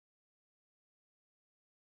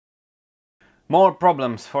More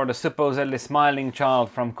problems for the supposedly smiling child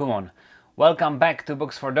from Kumon. Welcome back to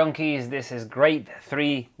Books for Donkeys. This is grade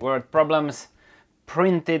 3 word problems,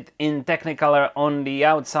 printed in Technicolor on the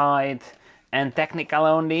outside and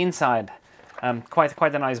Technicolor on the inside.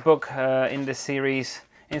 Quite a nice book in this series.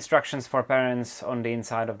 Instructions for parents on the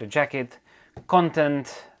inside of the jacket.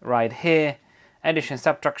 Content right here. Addition,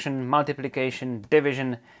 subtraction, multiplication,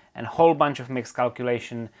 division, and a whole bunch of mixed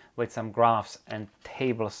calculation with some graphs and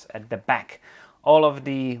tables at the back. All of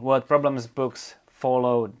the word problems books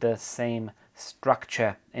follow the same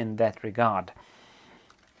structure in that regard.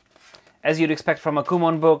 As you'd expect from a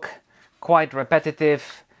Kumon book, quite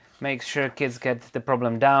repetitive, makes sure kids get the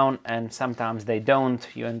problem down, and sometimes they don't.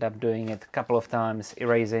 You end up doing it a couple of times,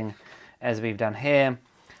 erasing, as we've done here.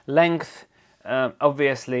 Length,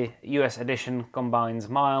 obviously US edition combines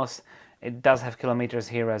miles. It does have kilometers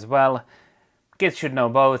here as well. Kids should know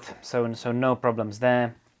both, so no problems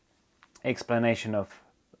there. Explanation of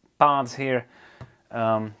paths here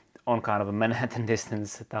on kind of a Manhattan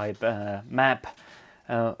distance type map,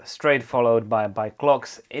 straight followed by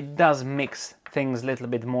clocks. It does mix things a little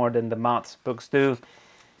bit more than the maths books do,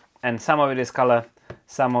 and some of it is color,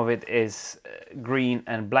 some of it is green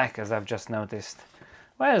and black, as I've just noticed.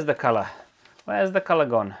 Where's the color? Where's the color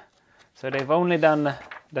gone? So they've only done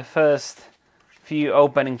the first few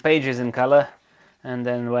opening pages in color and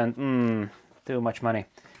then went, too much money.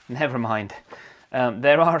 Never mind.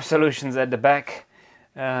 There are solutions at the back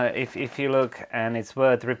if you look, and it's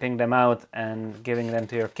worth ripping them out and giving them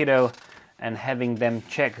to your kiddo and having them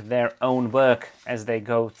check their own work as they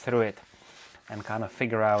go through it and kind of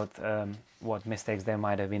figure out what mistakes they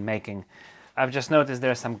might have been making. I've just noticed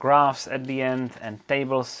there are some graphs at the end and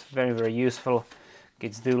tables, very useful.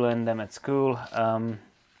 Kids do learn them at school.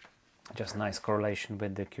 Just nice correlation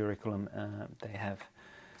with the curriculum they have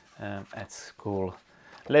at school.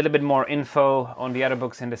 A little bit more info on the other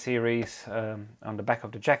books in the series on the back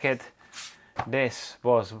of the jacket. This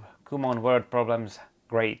was Kumon Word Problems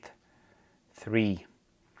Grade 3.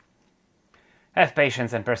 Have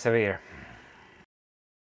patience and persevere.